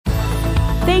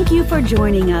Thank you for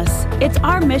joining us. It's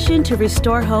our mission to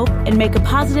restore hope and make a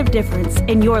positive difference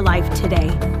in your life today.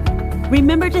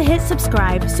 Remember to hit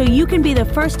subscribe so you can be the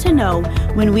first to know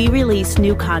when we release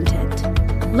new content.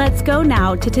 Let's go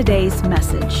now to today's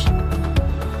message.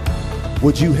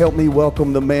 Would you help me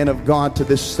welcome the man of God to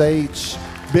this stage?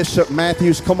 Bishop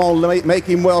Matthews, come on, make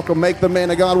him welcome. Make the man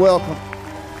of God welcome.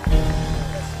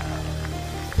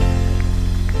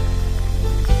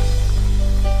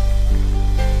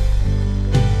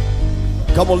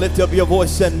 Come on, lift up your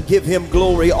voice and give him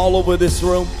glory all over this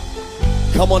room.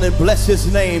 Come on and bless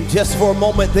his name. Just for a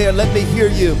moment there, let me hear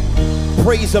you.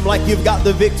 Praise him like you've got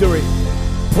the victory.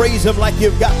 Praise him like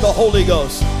you've got the Holy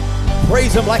Ghost.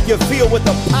 Praise him like you're filled with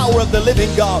the power of the living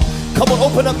God. Come on,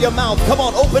 open up your mouth. Come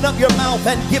on, open up your mouth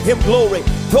and give him glory.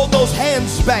 Throw those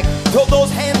hands back. Throw those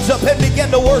hands up and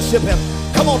begin to worship him.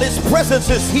 Come on, his presence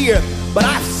is here, but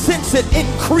I sense it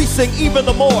increasing even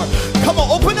the more. Come on,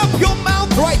 open up your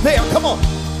mouth right there. Come on.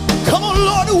 Come on,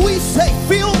 Lord, we say,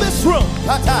 fill this room.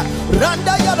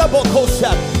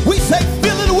 We say,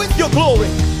 fill it with your glory.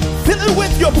 Fill it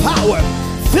with your power.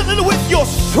 Fill it with your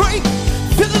strength.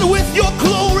 Fill it with your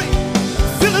glory.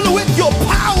 Fill it with your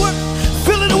power.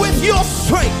 Fill it with your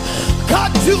strength.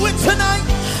 God, do it tonight.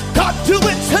 God, do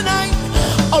it tonight.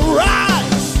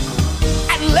 Arise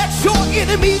and let your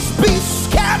enemies be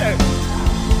scattered.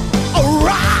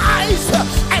 Arise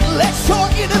and let your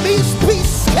enemies be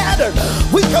scattered.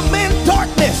 We command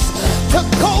darkness to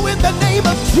go in the name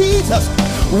of Jesus.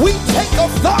 We take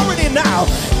authority now,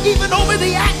 even over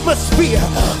the atmosphere.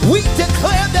 We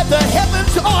declare that the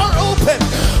heavens are open.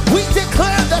 We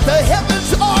declare that the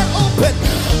heavens are open.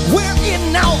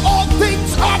 Wherein now all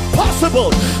things are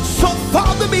possible. So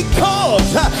Father,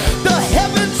 because the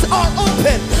heavens are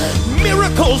open,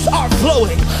 miracles are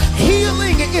flowing,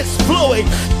 healing is flowing,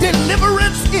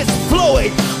 deliverance is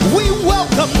flowing. We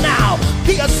welcome now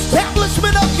the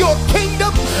establishment of your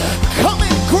kingdom. Come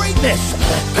in greatness,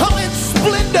 come in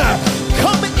splendor,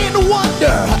 come in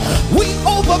wonder. We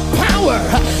overpower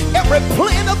every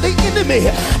plan of the enemy,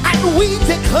 and we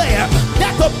declare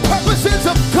that the purposes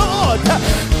of God,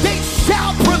 they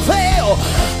shall prevail.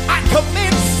 I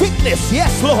command sickness,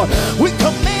 yes Lord, we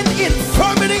command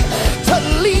infirmity to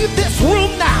leave this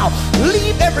room now.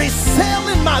 Leave every cell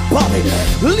in my body,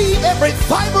 leave every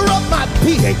fiber of my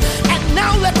being, and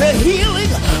now let the healing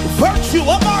virtue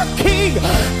of our King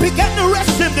begin to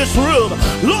rest in this room.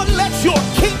 Lord, let your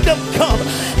kingdom come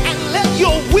and let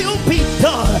your will be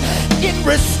done in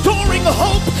restoring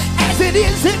hope as it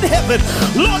is in heaven.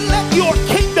 Lord, let your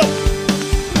kingdom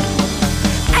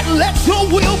and let your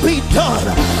will be done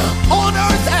on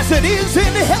earth as it is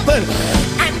in heaven.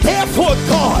 And therefore,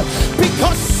 God,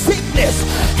 because sickness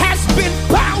has been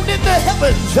bound in the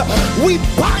heavens, we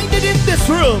bind it in this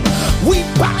room. We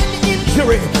bind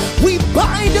injury. We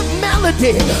bind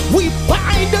malady. We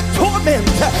bind torment.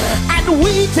 And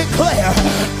we declare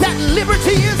that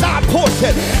liberty is our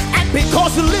portion. And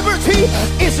because liberty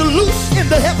is loose in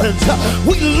the heavens,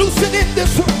 we loose it in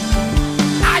this room.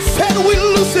 I said we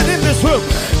loose it in this room.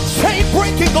 Chain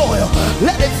breaking oil,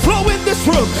 let it flow in this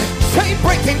room. Chain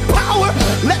breaking power,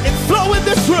 let it flow in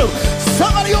this room.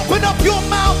 Somebody open up your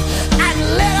mouth and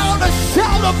let out a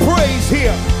shout of praise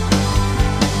here.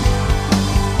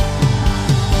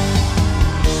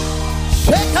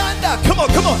 Shekanda, come on,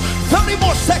 come on. 30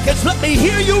 more seconds, let me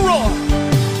hear you roar.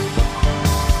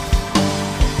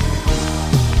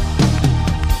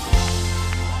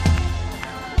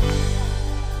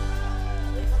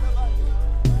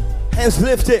 Hands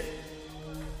lifted.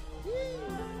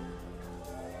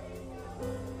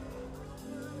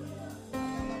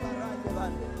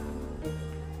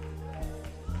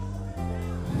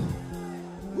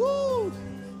 Woo.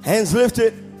 Hands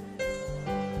lifted.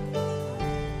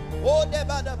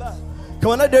 Come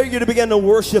on, I dare you to begin to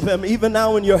worship him. Even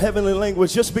now in your heavenly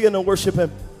language, just begin to worship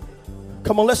him.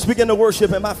 Come on, let's begin to worship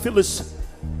him. I feel his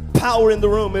power in the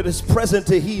room. It is present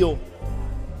to heal.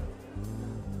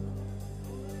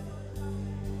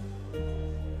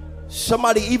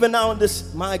 Somebody, even now in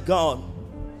this, my God,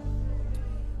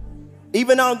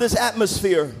 even now in this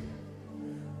atmosphere,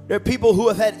 there are people who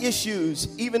have had issues,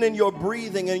 even in your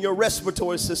breathing and your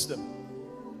respiratory system.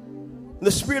 And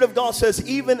the Spirit of God says,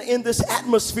 even in this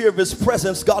atmosphere of his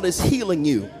presence, God is healing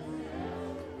you.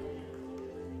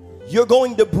 You're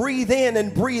going to breathe in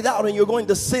and breathe out, and you're going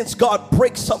to sense God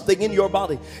break something in your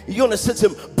body. You're going to sense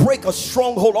him break a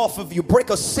stronghold off of you, break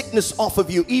a sickness off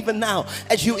of you, even now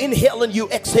as you inhale and you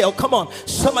exhale. Come on,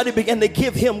 somebody begin to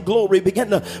give him glory,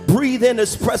 begin to breathe in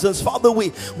his presence. Father,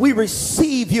 we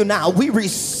receive you now. We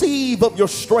receive of your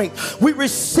strength. We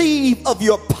receive of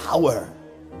your power.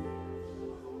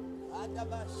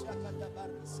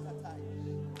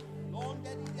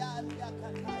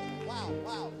 Wow,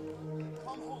 wow.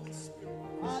 Come, Holy Spirit.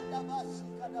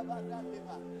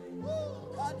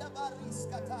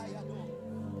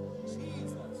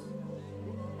 Jesus.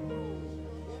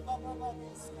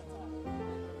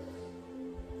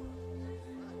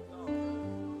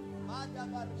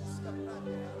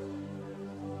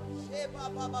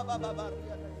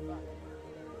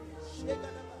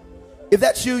 If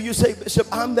that's you, you say, Bishop,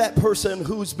 I'm that person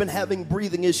who's been having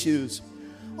breathing issues.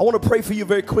 I want to pray for you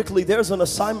very quickly. There's an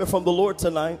assignment from the Lord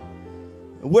tonight.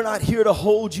 We're not here to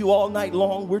hold you all night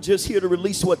long. We're just here to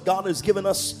release what God has given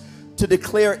us to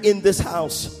declare in this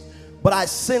house. But I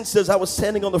sensed as I was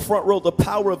standing on the front row, the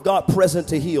power of God present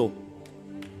to heal.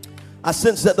 I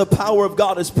sense that the power of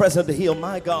God is present to heal.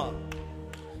 My God.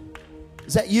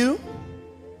 Is that you?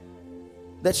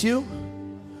 That's you?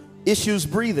 Issues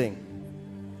breathing.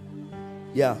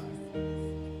 Yeah.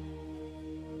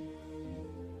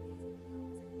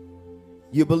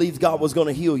 You believed God was going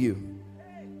to heal you.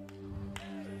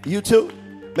 You too?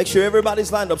 Make sure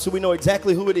everybody's lined up so we know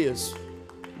exactly who it is.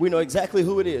 We know exactly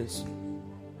who it is.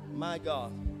 My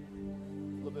God.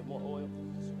 A little bit more oil.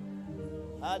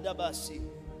 Adabasi.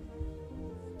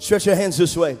 Stretch your hands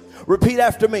this way. Repeat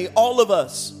after me. All of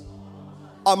us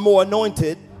are more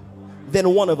anointed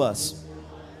than one of us.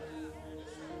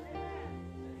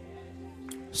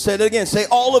 Say it again. Say,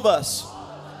 all of us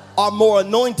are more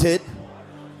anointed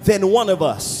than one of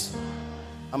us.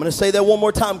 I'm going to say that one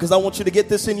more time because I want you to get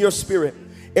this in your spirit.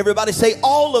 Everybody say,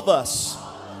 all of us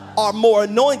are more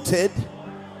anointed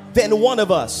than one of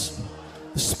us.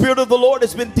 The Spirit of the Lord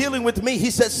has been dealing with me.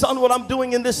 He said, son, what I'm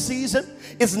doing in this season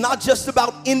is not just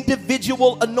about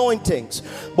individual anointings,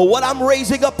 but what I'm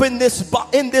raising up in this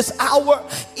hour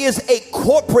is a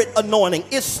corporate anointing.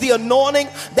 It's the anointing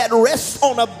that rests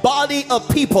on a body of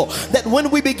people, that when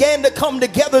we began to come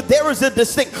together, there is a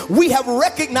distinct, we have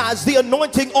recognized the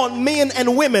anointing on men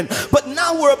and women, but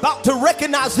now we're about to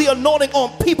recognize the anointing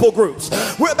on people groups.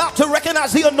 We're about to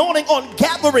recognize the anointing on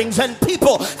gatherings and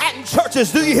people and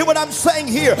churches. Do you hear what I'm saying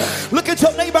here? Look at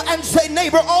your neighbor and say,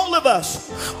 neighbor, all of us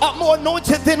are more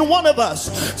anointed than one of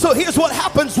us. So here's what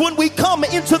happens when we come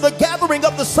into the gathering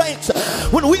of the saints.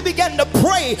 When we begin to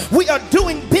pray, we are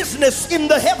doing business in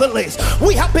the heavenlies.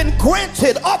 We have been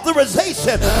granted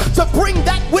authorization to bring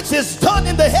that which is done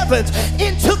in the heavens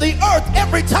into the earth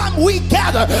every time we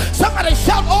gather. Somebody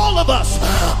shout, all of us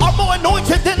are more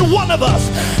anointed than one of us.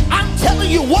 I'm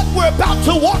telling you, what we're about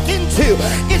to walk into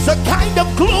is a kind of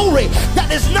glory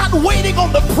that is not waiting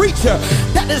on the preacher,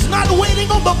 that is not waiting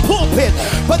on the pulpit,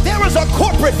 but there is a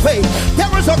corporate faith,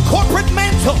 there is a corporate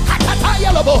mantle,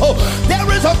 there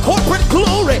is a corporate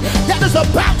glory that is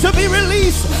about to be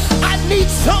released. I need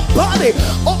somebody,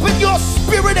 open your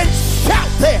spirit and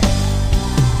shout there.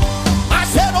 I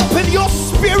said open your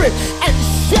spirit and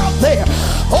shout there.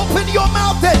 Open your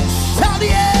mouth and shout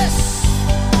yes.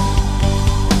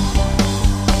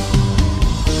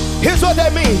 Here's what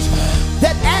that means,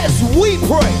 that as we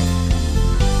pray,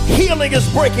 healing is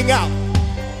breaking out.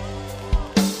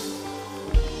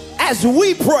 As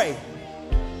we pray,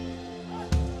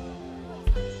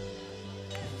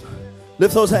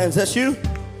 lift those hands. That's you.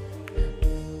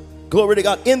 Glory to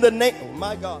God. In the name, oh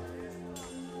my God,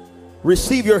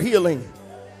 receive your healing.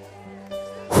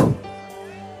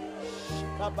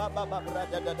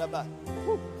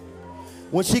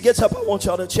 When she gets up, I want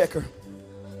y'all to check her.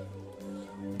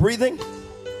 Breathing.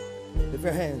 Lift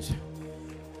your hands.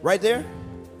 Right there.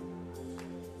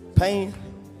 Pain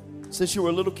since you were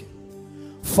a little kid.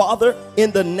 Father,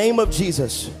 in the name of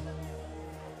Jesus,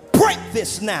 break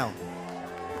this now.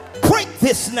 Break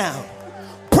this now.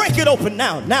 Break it open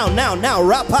now. Now.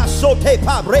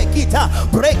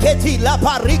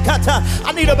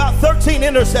 I need about 13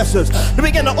 intercessors to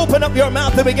begin to open up your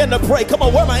mouth and begin to pray. Come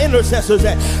on, where are my intercessors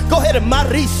at? Go ahead and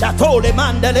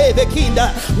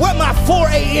where my 4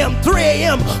 a.m., 3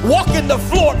 a.m. walking the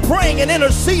floor praying and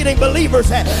interceding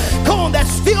believers at? Come on, that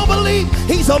still believe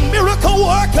he's a miracle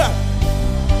worker.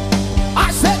 I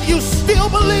said you still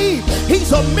believe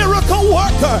he's a miracle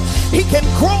worker. He can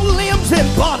grow limbs in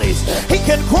bodies. He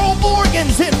can grow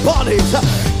organs in bodies.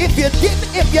 If you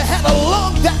had a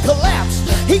lung that collapsed,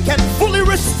 he can fully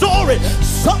restore it.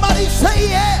 Somebody say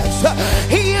yes.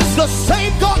 He is the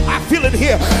same God. I feel it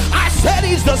here. I said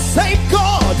he's the same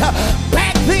God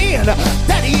back then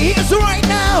that he is right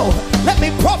now. Let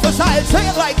me prophesy and say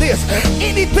it like this.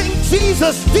 Anything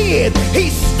Jesus did, he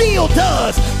still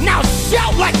does. Now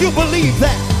shout like you believe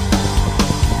that.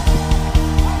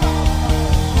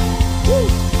 Woo.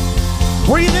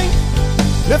 Breathing.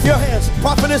 Lift your hands.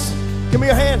 Prophetess, give me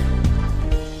your hand.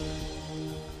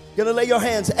 Gonna lay your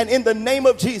hands, and in the name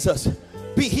of Jesus,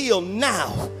 be healed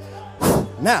now.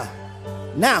 Now.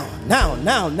 Now. Now.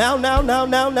 Now. Now. Now. Now.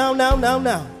 Now. Now. Now. Now.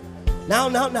 Now. Now.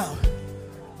 Now. Now.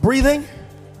 Breathing.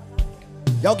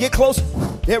 Y'all get close.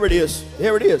 There it is.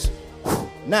 There it is.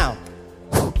 Now.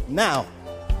 Now.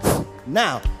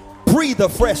 Now. Breathe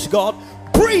afresh, God.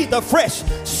 Breathe afresh.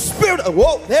 Spirit of,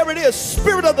 whoa, there it is.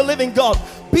 Spirit of the living God.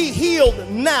 Be healed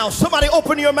now. Somebody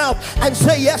open your mouth and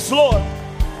say, yes, Lord.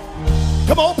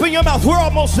 Come on, open your mouth. We're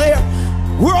almost there.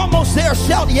 We're almost there.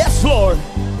 Shout, yes, Lord.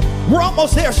 We're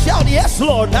almost there. Shout, yes,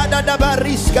 Lord.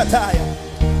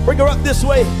 Bring her up this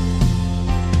way.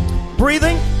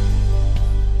 Breathing.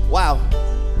 Wow.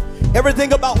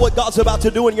 Everything about what God's about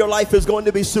to do in your life is going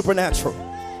to be supernatural.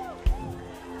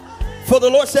 For the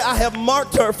Lord said, I have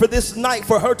marked her for this night,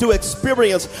 for her to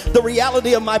experience the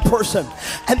reality of my person.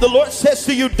 And the Lord says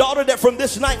to you, daughter, that from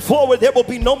this night forward, there will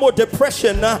be no more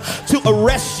depression to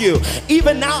arrest you.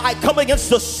 Even now, I come against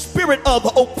the spirit of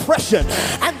oppression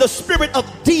and the spirit of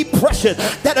depression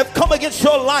that have come against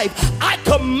your life. I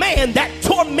command that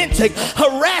tormenting,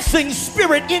 harassing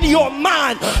spirit in your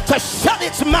mind to shut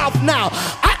its mouth now.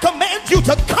 I command you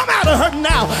to come out of her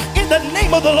now in the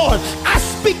name of the Lord. I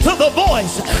speak to the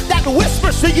voice that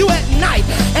whispers to you at night,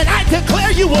 and I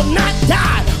declare you will not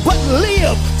die but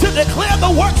live to declare the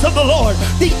works of the Lord.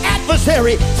 The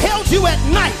adversary tells you at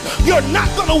night you're not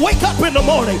going to wake up in the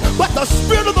morning, but the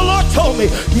Spirit of the Lord told me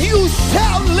you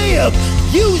shall live.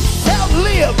 You shall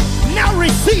live. Now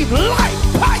receive life.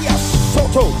 Paya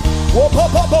soto.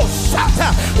 Wopopopo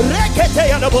shata. Rekete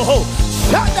anaboho.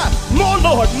 More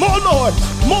Lord, more Lord,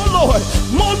 more Lord,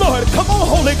 more Lord. Come on,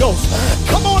 Holy Ghost.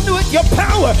 Come on, do it, your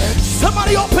power.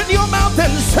 Somebody open your mouth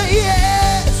and say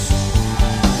yes.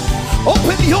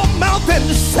 Open your mouth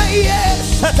and say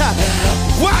yes.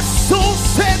 My soul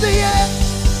said yes.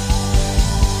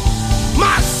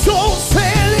 My soul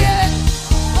said yes.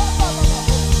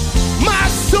 My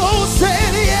soul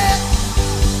said yes.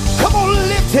 Come on,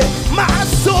 lift it. My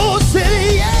soul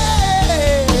said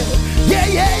yes. Yeah,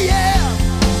 yeah, yeah.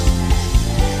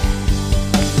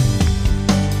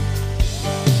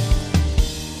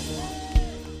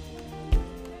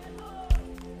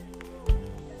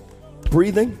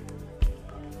 Breathing.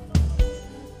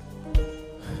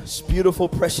 It's beautiful,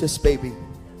 precious baby.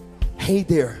 Hey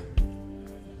there.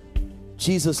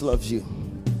 Jesus loves you.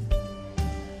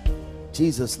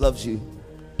 Jesus loves you.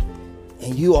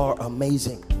 And you are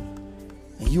amazing.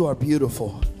 And you are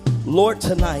beautiful. Lord,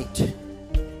 tonight,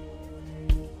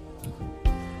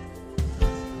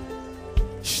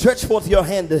 stretch forth your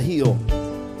hand to heal.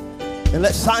 And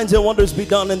let signs and wonders be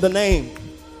done in the name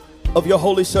of your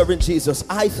holy servant Jesus.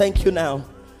 I thank you now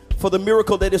for the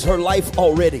miracle that is her life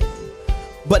already.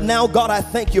 But now, God, I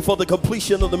thank you for the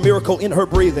completion of the miracle in her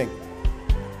breathing.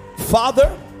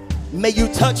 Father, may you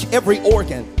touch every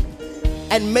organ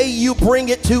and may you bring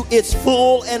it to its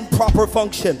full and proper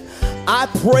function. I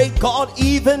pray, God,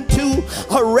 even to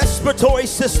her respiratory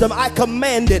system, I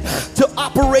command it to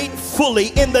operate fully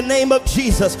in the name of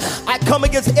Jesus. I come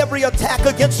against every attack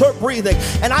against her breathing,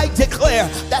 and I declare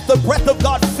that the breath of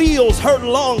God fills her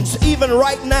lungs even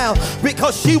right now,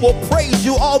 because she will praise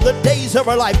you all the days of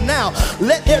her life. Now,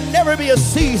 let there never be a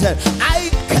season.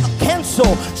 I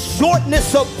cancel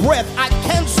shortness of breath. I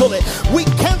cancel it. We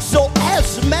cancel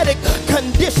asthmatic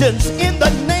conditions in the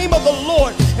name of the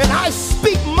Lord, and I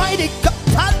speak mighty God.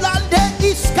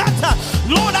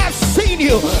 Lord, I've seen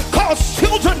you cause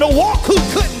children to walk who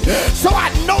couldn't, so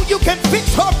I know you can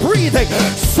fix her breathing.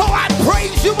 So I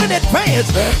praise you in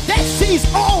advance that she's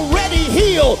already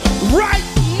healed right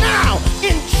now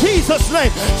in Jesus'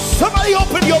 name. Somebody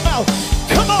open your mouth.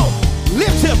 Come on,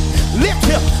 lift him, lift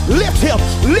him, lift him,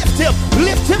 lift him,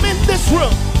 lift him in this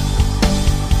room.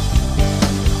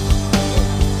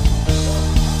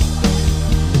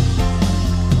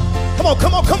 Come on,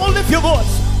 come on, come on, lift your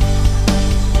voice.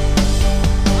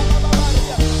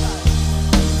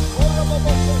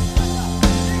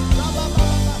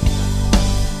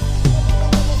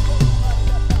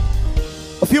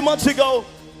 A few months ago,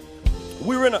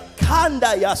 we were in a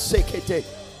Kandaya Sekete.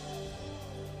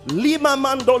 Lima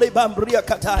Mandole Bambria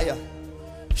Kataya.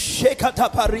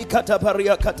 Shekatapari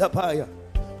Kataparia Katapaya.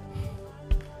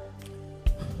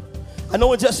 I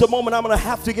know in just a moment I'm going to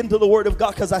have to get into the Word of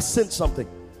God because I sense something.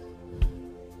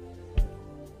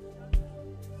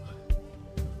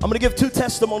 I'm going to give two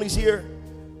testimonies here.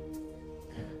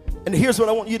 And here's what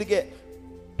I want you to get.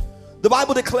 The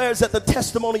Bible declares that the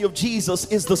testimony of Jesus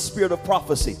is the spirit of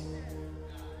prophecy.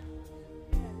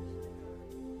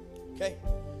 Okay?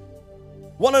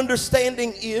 One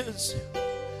understanding is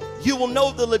you will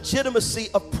know the legitimacy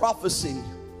of prophecy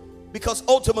because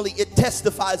ultimately it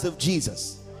testifies of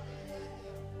Jesus.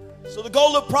 So the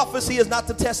goal of prophecy is not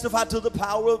to testify to the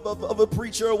power of a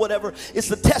preacher or whatever. It's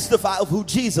to testify of who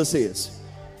Jesus is.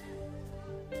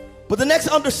 But the next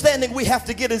understanding we have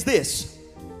to get is this,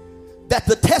 that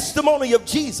the testimony of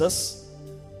Jesus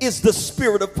is the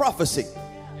spirit of prophecy.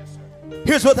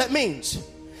 Here's what that means.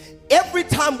 Every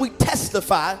time we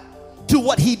testify to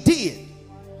what he did,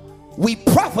 we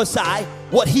prophesy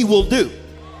what he will do.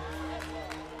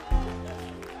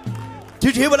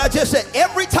 Did you hear what I just said?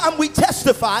 Every time we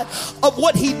testify of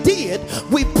what he did,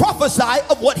 we prophesy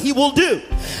of what he will do.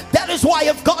 That is why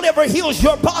if God ever heals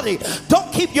your body,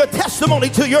 don't keep your testimony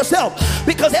to yourself.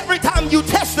 Because every time you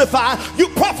testify, you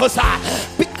prophesy.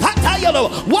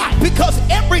 Why? Because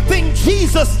everything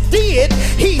Jesus did,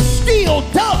 he still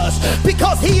does.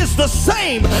 Because he is the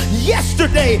same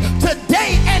yesterday,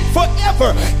 today, and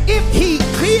forever. If he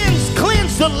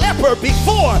cleansed the leper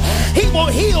before, he will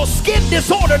heal skin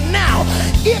disorder now.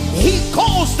 If he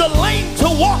caused the lame to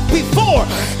walk before,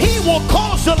 he will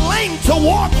cause the lame to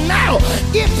walk now.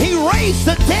 If he raised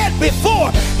the dead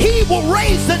before, he will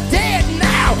raise the dead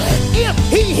now. If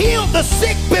he healed the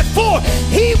sick before,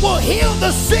 he will heal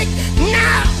the sick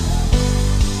now.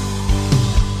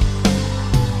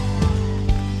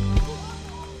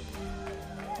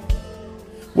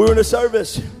 We were in a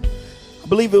service, I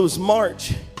believe it was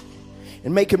March,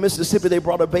 in Macon, Mississippi. They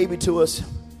brought a baby to us.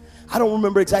 I don't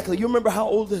remember exactly. You remember how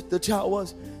old the child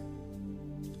was?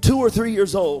 2 or 3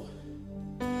 years old.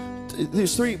 He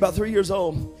was about 3 years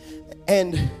old.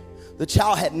 And the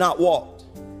child had not walked.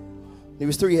 He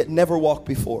was 3, he had never walked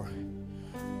before.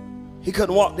 He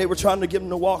couldn't walk. They were trying to get him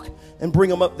to walk and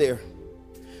bring him up there.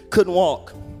 Couldn't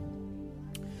walk.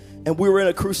 And we were in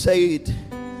a crusade.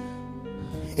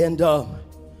 And the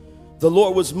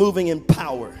Lord was moving in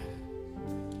power.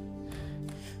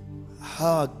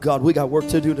 Oh, God, we got work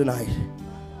to do tonight.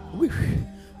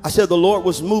 I said the Lord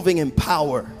was moving in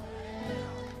power.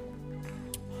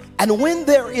 And when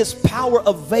there is power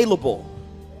available,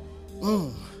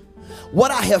 what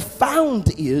I have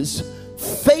found is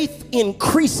faith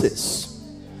increases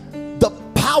the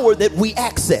power that we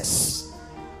access.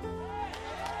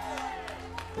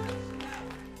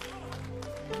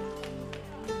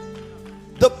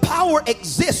 The power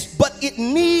exists, but it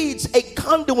needs a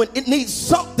conduit. It needs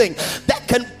something that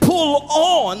can pull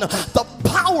on the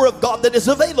power of God that is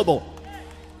available.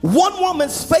 One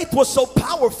woman's faith was so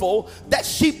powerful that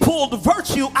she pulled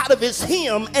virtue out of his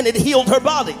hem and it healed her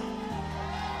body.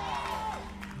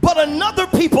 But another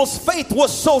people's faith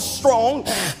was so strong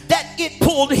that it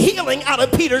pulled healing out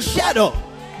of Peter's shadow.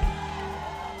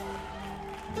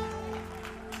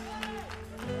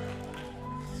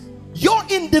 Your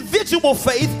individual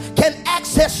faith can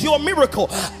access your miracle.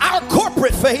 Our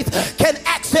corporate faith can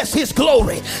access his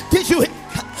glory. Did you?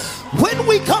 When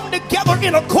we come together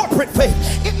in a corporate faith,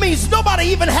 it means nobody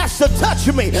even has to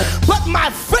touch me. But my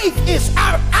faith is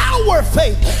our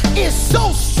faith is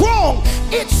so strong,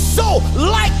 it's so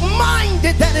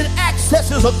like-minded that it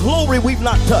accesses a glory we've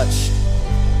not touched.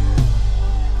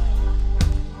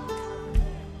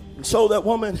 And so that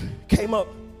woman came up.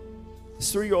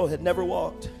 This 3-year-old had never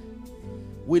walked.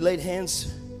 We laid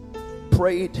hands,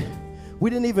 prayed. We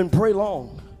didn't even pray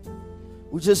long.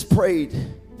 We just prayed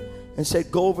and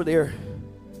said, go over there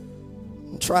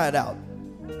and try it out.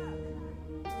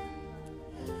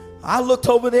 I looked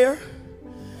over there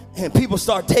and people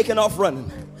started taking off running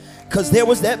because there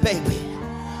was that baby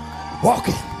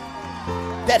walking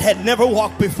that had never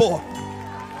walked before.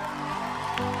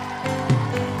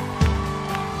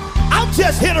 I'm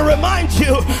just here to remind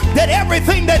you that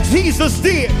everything that Jesus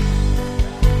did,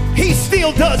 he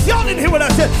still does. Y'all didn't hear what I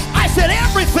said. I said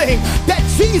everything that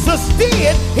Jesus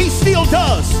did, he still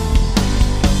does.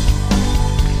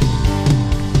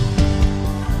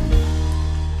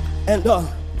 And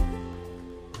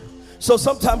so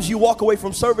sometimes you walk away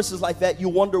from services like that, you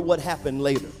wonder what happened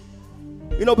later.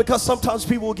 You know, because sometimes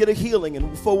people will get a healing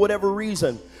and for whatever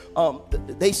reason,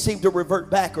 they seem to revert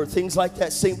back or things like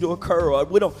that seem to occur. Or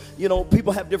we don't, you know,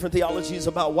 people have different theologies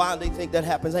about why they think that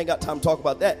happens. I ain't got time to talk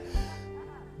about that.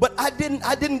 But I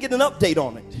didn't get an update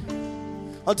on it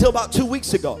until about 2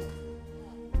 weeks ago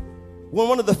when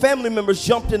one of the family members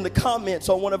jumped in the comments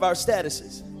on one of our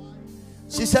statuses.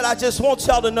 She said, I just want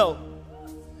y'all to know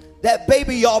that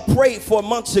baby y'all prayed for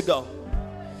months ago,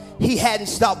 he hadn't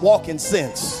stopped walking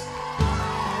since.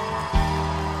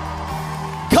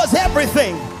 Because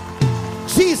everything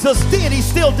Jesus did, he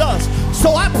still does.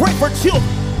 So I pray for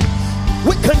children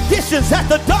with conditions that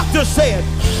the doctor said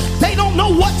they don't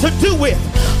know what to do with.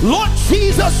 Lord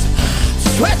Jesus,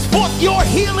 stretch forth your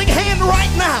healing hand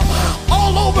right now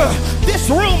all over this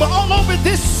room, all over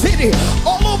this city,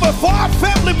 all over for our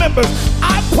family members.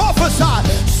 I prophesy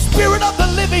Spirit of the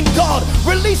living God,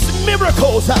 release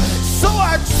miracles so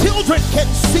our children can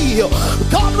see you.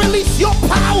 God, release your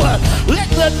power. Let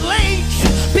the lame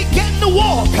begin to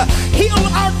walk. Heal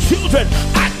our children.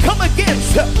 I come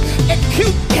against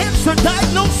acute cancer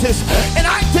diagnosis, and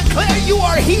I declare you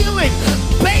are healing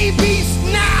babies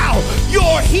now.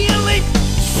 You're healing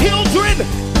children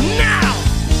now.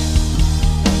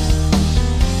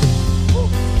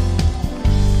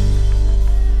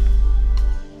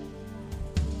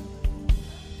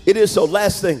 It is so.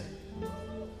 Last thing.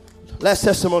 Last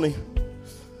testimony.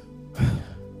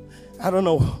 I don't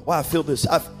know why I feel this.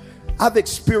 I've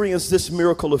experienced this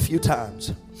miracle a few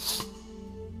times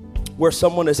where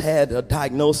someone has had a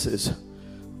diagnosis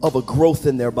of a growth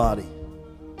in their body,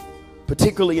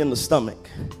 particularly in the stomach.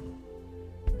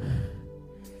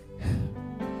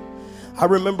 I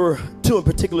remember two in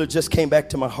particular just came back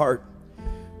to my heart.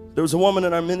 There was a woman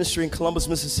in our ministry in Columbus,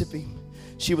 Mississippi.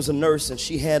 She was a nurse, and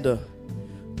she had a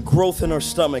growth in her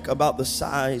stomach about the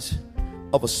size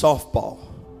of a softball.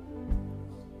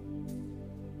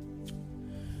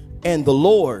 And the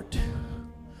Lord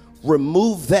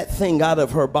removed that thing out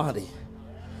of her body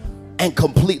and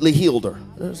completely healed her.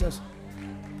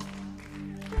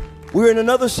 We're in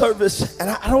another service, and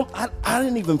I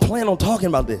didn't even plan on talking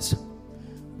about this.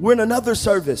 We're in another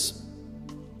service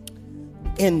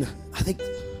in, I think,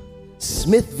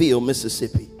 Smithville,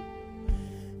 Mississippi.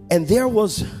 And there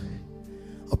was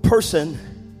a person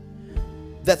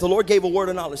that the Lord gave a word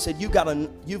of knowledge, said, you've got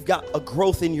a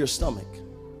growth in your stomach.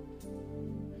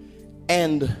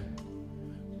 And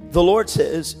the Lord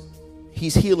says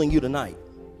he's healing you tonight.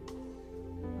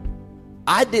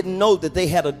 I didn't know that they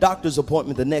had a doctor's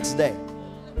appointment the next day.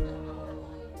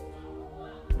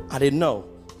 I didn't know.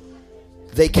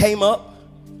 They came up,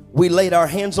 we laid our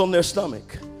hands on their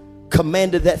stomach,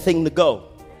 commanded that thing to go.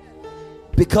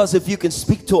 Because if you can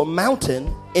speak to a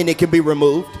mountain and it can be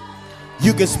removed,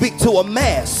 you can speak to a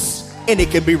mass and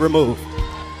it can be removed.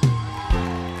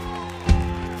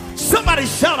 Somebody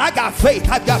shout, I got faith.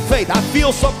 I've got faith. I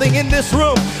feel something in this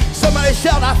room. Somebody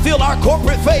shout, I feel our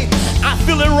corporate faith. I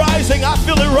feel it rising. I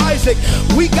feel it rising.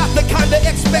 We got the kind of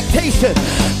expectation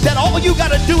that all you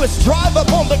got to do is drive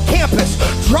up on the campus,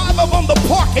 drive up on the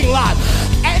parking lot,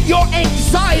 and your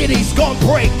anxiety's gonna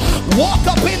break. Walk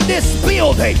up in this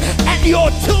building and your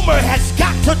tumor has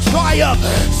got to dry up.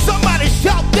 Somebody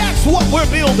shout, that's what we're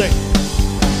building.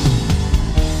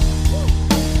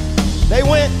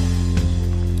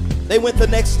 They went the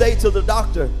next day to the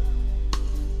doctor,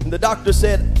 and the doctor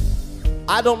said,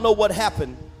 I don't know what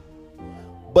happened,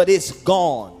 but it's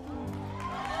gone.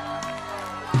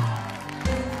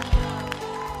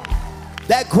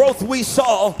 That growth we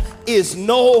saw is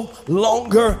no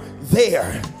longer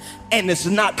there, and it's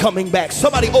not coming back.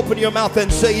 Somebody open your mouth and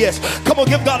say yes. Come on,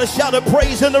 give God a shout of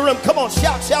praise in the room. Come on,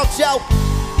 shout, shout, shout.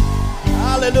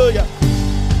 Hallelujah.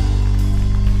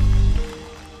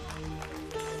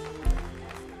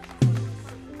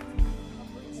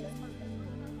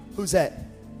 Who's that?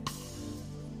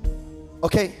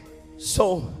 Okay,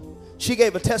 so she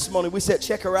gave a testimony. We said,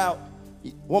 check her out.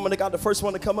 Woman that got the first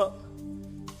one to come up.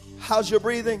 How's your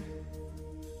breathing?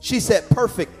 She said,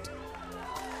 perfect.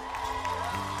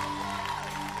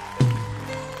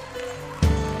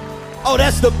 Oh,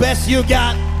 that's the best you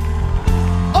got?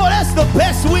 Oh, that's the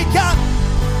best we got?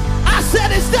 I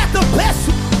said, is that the best?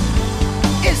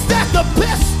 Is that the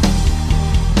best?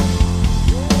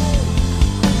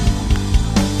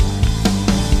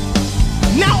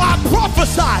 Now I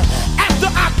prophesy, after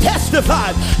I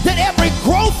testified, that every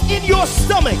growth in your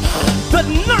stomach, the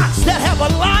knots that have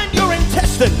aligned your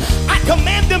intestine, I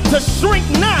command them to shrink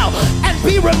now and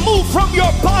be removed from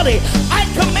your body. I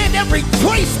command every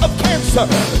trace of cancer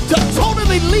to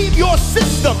totally leave your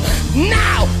system.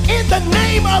 Now, in the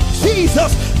name of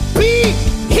Jesus, be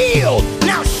healed.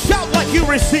 Now shout like you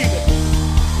receive it.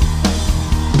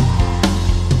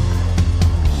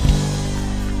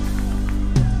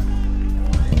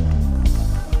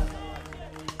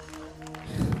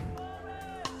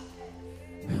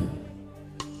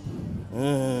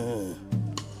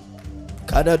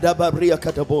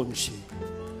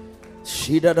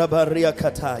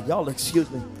 Y'all excuse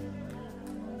me.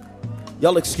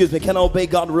 Y'all excuse me. Can I obey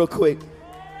God real quick?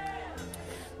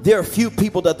 There are a few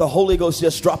people that the Holy Ghost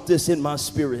just dropped this in my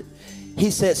spirit.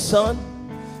 He said, son,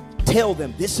 tell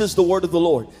them, this is the word of the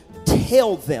Lord,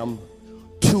 tell them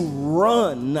to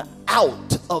run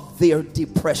out of their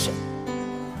depression.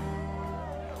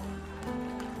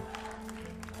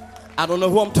 I don't know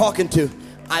who I'm talking to.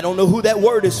 I don't know who that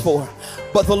word is for.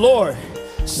 But the Lord,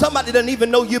 somebody doesn't even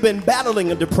know you've been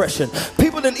battling a depression.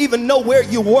 People didn't even know where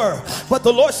you were. But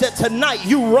the Lord said tonight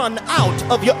you run out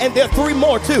of your, and there are 3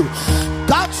 more too.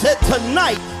 God said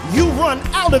tonight you run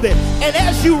out of it. And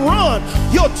as you run,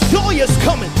 your joy is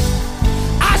coming.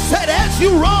 I said as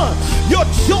you run, your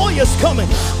joy is coming.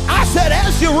 I said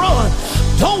as you run,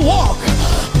 don't walk,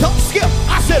 don't skip.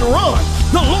 I said run.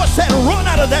 The Lord said run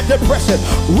out of that depression.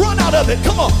 Run out of it.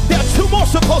 Come on. There are 2 more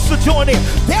supposed to join in.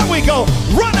 There we go.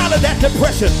 Run out of that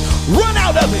depression. Run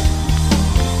out of it.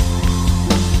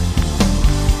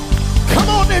 Come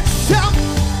on and shout.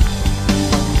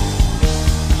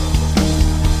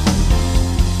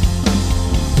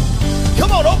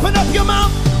 Come on, open up your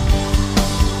mouth.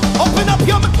 Open up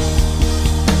your mouth.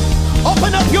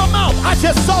 Open up your mouth. I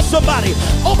just saw somebody.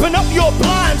 Open up your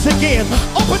blinds again.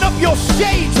 Open up your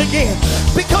shades again.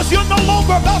 Because you're no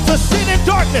longer about to sit in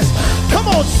darkness. Come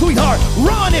on, sweetheart.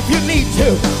 Run if you need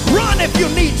to. Run if you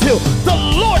need to. The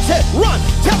Lord said, run.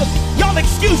 Tell them, y'all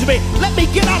excuse me. Let me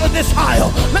get out of this aisle.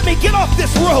 Let me get off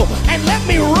this row. And let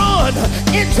me run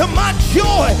into my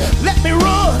joy. Let me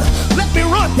run. Let me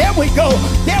run. There we go.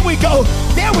 There we go.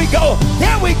 There we go.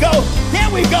 There we go. There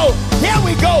we go. There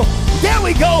we go. There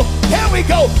we go. There we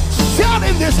go. Shout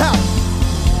in this house.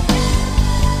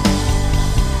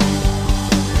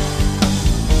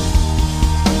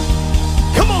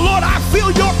 Come on, Lord, I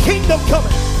feel your kingdom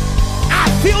coming. I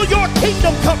feel your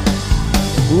kingdom coming.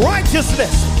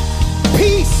 Righteousness,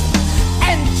 peace,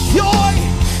 and joy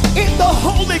in the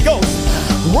Holy Ghost.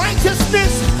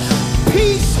 Righteousness,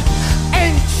 peace,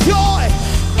 and joy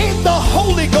in the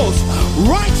Holy Ghost.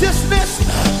 Righteousness,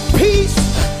 peace,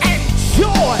 and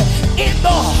joy in the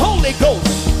Holy Ghost.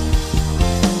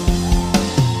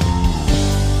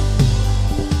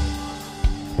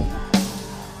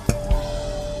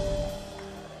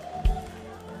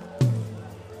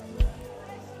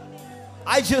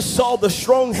 I just saw the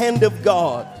strong hand of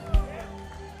God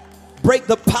break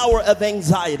the power of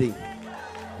anxiety.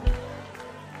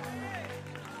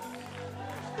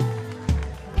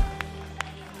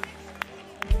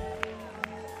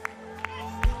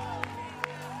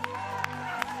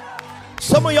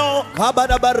 Some of y'all,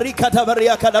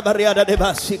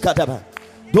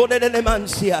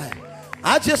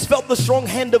 I just felt the strong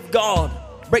hand of God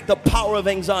break the power of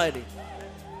anxiety.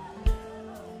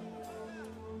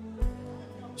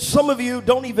 Some of you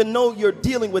don't even know you're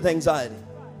dealing with anxiety.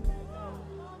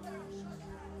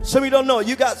 Some of you don't know.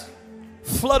 You got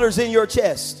flutters in your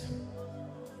chest.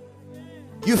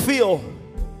 You feel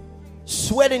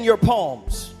sweat in your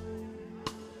palms.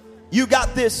 You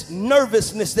got this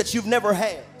nervousness that you've never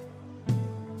had.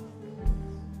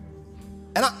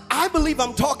 And I believe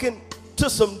I'm talking to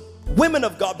some women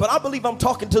of God, but I believe I'm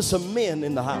talking to some men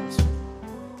in the house.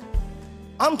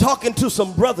 I'm talking to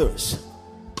some brothers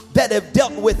that have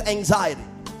dealt with anxiety.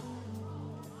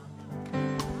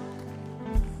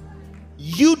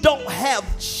 You don't have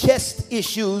chest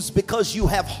issues because you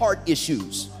have heart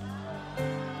issues.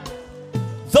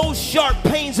 Those sharp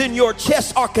pains in your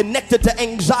chest are connected to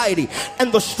anxiety,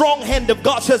 and the strong hand of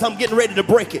God says, I'm getting ready to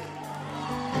break it.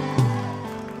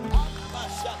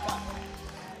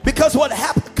 Because what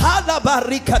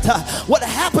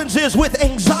happens is with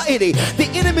anxiety, the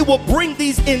enemy will bring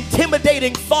these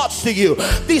intimidating thoughts to you.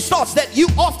 These thoughts that you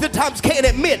oftentimes can't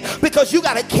admit because you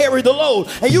got to carry the load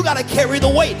and you got to carry the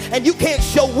weight, and you can't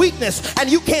show weakness and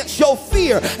you can't show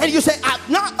fear. And you say, I'm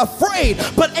not afraid,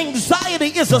 but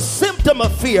anxiety is a symptom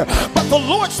of fear. But the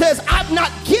Lord says, I've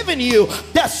not given you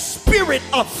the spirit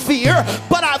of fear,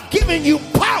 but I've given you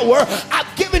power,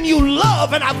 I've given you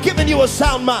love, and I've given you a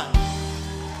sound mind.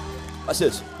 Watch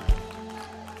this.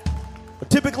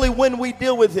 Typically when we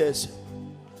deal with this,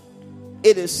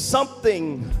 it is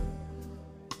something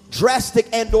drastic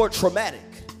and or traumatic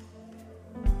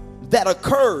that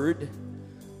occurred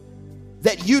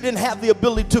that you didn't have the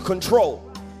ability to control,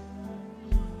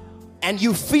 and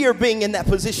you fear being in that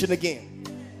position again.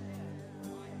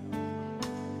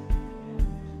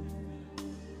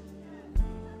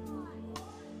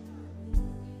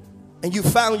 And you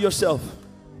found yourself,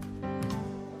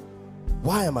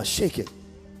 why am I shaking?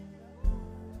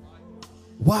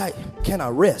 Why can't I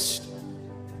rest?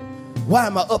 Why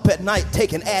am I up at night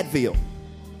taking Advil?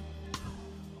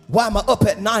 Why am I up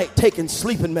at night taking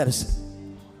sleeping medicine?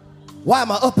 Why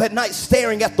am I up at night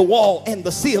staring at the wall and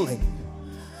the ceiling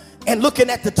and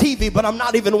looking at the TV, but I'm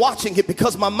not even watching it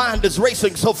because my mind is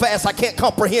racing so fast I can't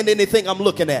comprehend anything I'm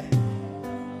looking at?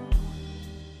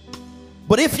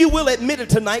 But if you will admit it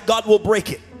tonight, God will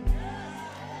break it.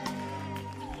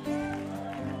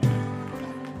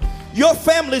 Your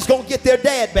family's gonna get their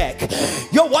dad back.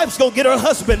 Your wife's gonna get her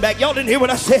husband back. Y'all didn't hear what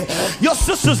I said. Your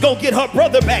sister's gonna get her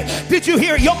brother back. Did you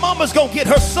hear? Your mama's gonna get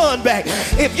her son back.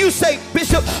 If you say,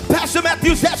 Bishop, Pastor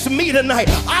Matthews, that's me tonight.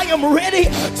 I am ready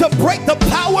to break the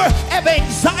power of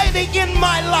anxiety in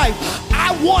my life.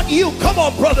 I want you, come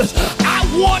on brothers, I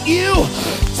want you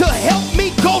to help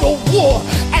me go to war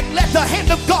and let the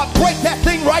hand of God break that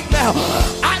thing right now.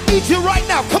 I need you right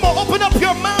now. Come on, open up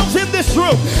your mouths in this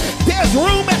room. There's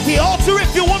room at the altar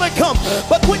if you want to come.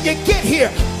 But when you get here,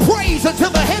 praise until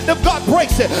the hand of God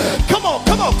breaks it. Come on,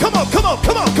 come on, come on, come on,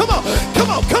 come on, come on, come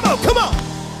on, come on, come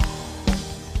on.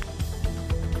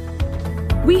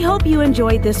 We hope you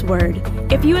enjoyed this word.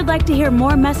 If you would like to hear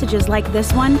more messages like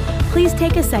this one, please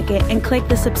take a second and click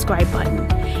the subscribe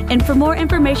button. And for more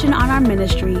information on our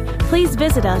ministry, please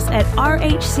visit us at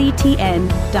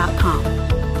rhctn.com.